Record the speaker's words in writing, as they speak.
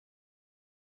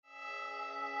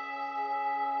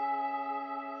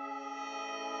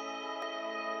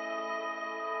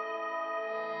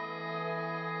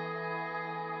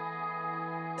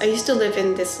I used to live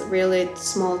in this really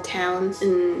small town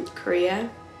in Korea,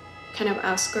 kind of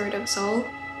outskirts of Seoul.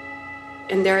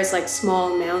 And there is like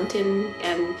small mountain,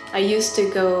 and I used to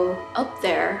go up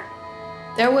there.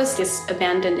 There was this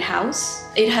abandoned house.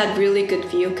 It had really good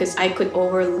view because I could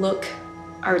overlook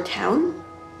our town.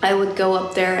 I would go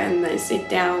up there and then sit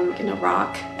down in a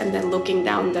rock and then looking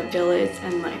down the village,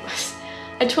 and like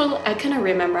I kind of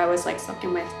remember I was like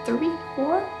something like 3,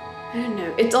 4. I don't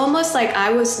know. It's almost like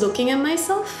I was looking at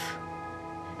myself,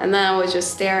 and then I would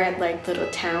just stare at like little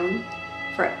town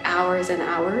for hours and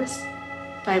hours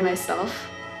by myself.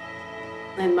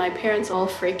 And my parents all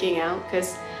freaking out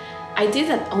because I did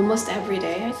that almost every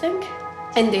day, I think.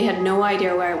 And they had no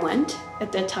idea where I went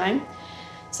at that time.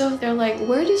 So they're like,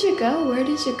 where did you go? Where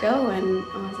did you go? And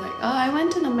I was like, oh, I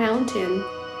went to the mountain.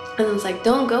 And I was like,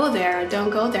 don't go there. Don't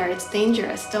go there. It's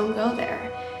dangerous. Don't go there.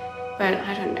 But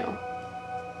I don't know.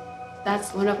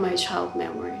 That's one of my child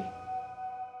memory.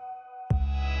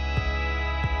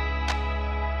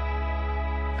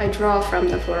 I draw from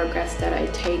the photographs that I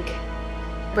take.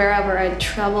 Wherever I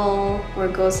travel or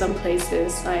go some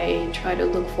places, I try to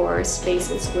look for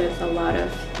spaces with a lot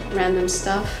of random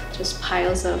stuff, just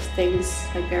piles of things,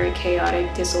 like very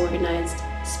chaotic, disorganized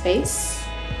space.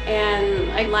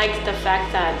 And I like the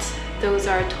fact that those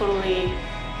are totally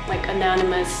like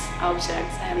anonymous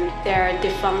objects, and they're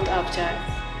defunct objects,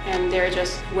 and they're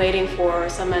just waiting for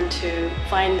someone to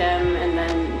find them and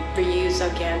then reuse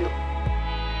again.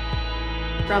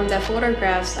 From the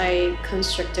photographs, I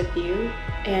construct a view,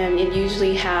 and it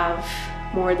usually have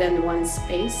more than one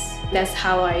space. That's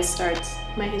how I start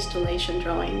my installation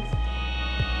drawings.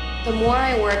 The more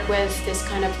I work with this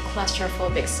kind of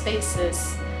claustrophobic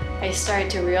spaces, I start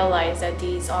to realize that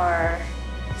these are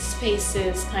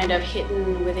spaces kind of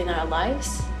hidden within our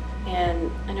lives.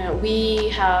 And I know we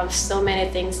have so many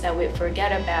things that we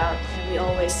forget about, and we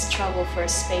always struggle for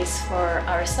space for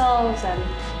ourselves and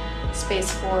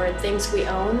space for things we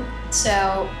own.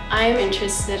 So I'm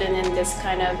interested in this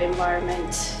kind of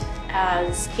environment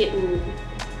as hidden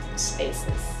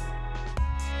spaces.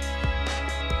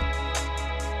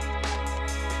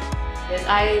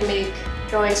 I make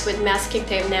drawings with masking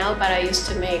tape now, but I used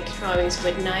to make drawings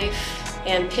with knife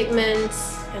and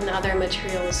pigments and other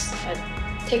materials that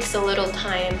takes a little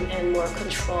time and more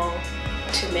control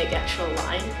to make actual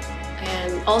line.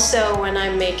 And also when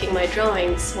I'm making my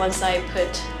drawings, once I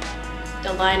put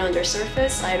the line on the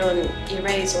surface, I don't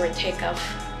erase or take off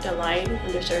the line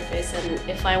on the surface. And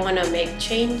if I want to make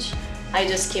change, I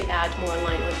just keep add more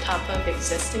line on top of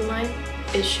existing line.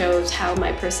 It shows how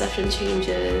my perception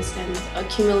changes and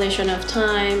accumulation of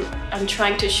time. I'm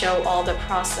trying to show all the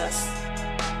process.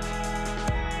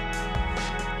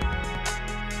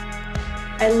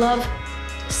 I love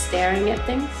staring at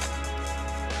things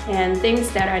and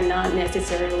things that are not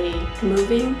necessarily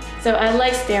moving. So I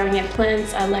like staring at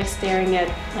plants, I like staring at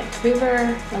like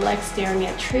river, I like staring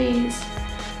at trees.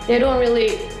 They don't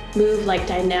really move like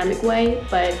dynamic way,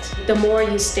 but the more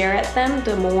you stare at them,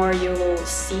 the more you will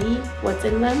see what's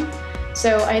in them.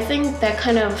 So I think that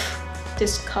kind of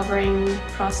discovering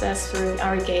process through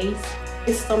our gaze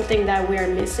is something that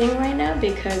we're missing right now,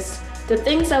 because the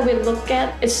things that we look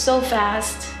at is so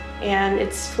fast and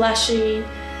it's flashy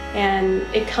and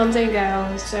it comes and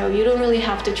goes, so you don't really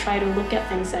have to try to look at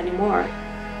things anymore.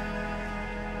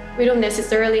 We don't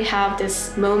necessarily have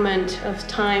this moment of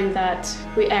time that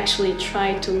we actually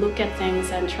try to look at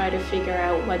things and try to figure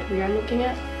out what we are looking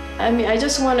at. I mean, I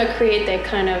just want to create that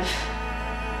kind of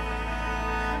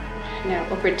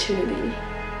opportunity.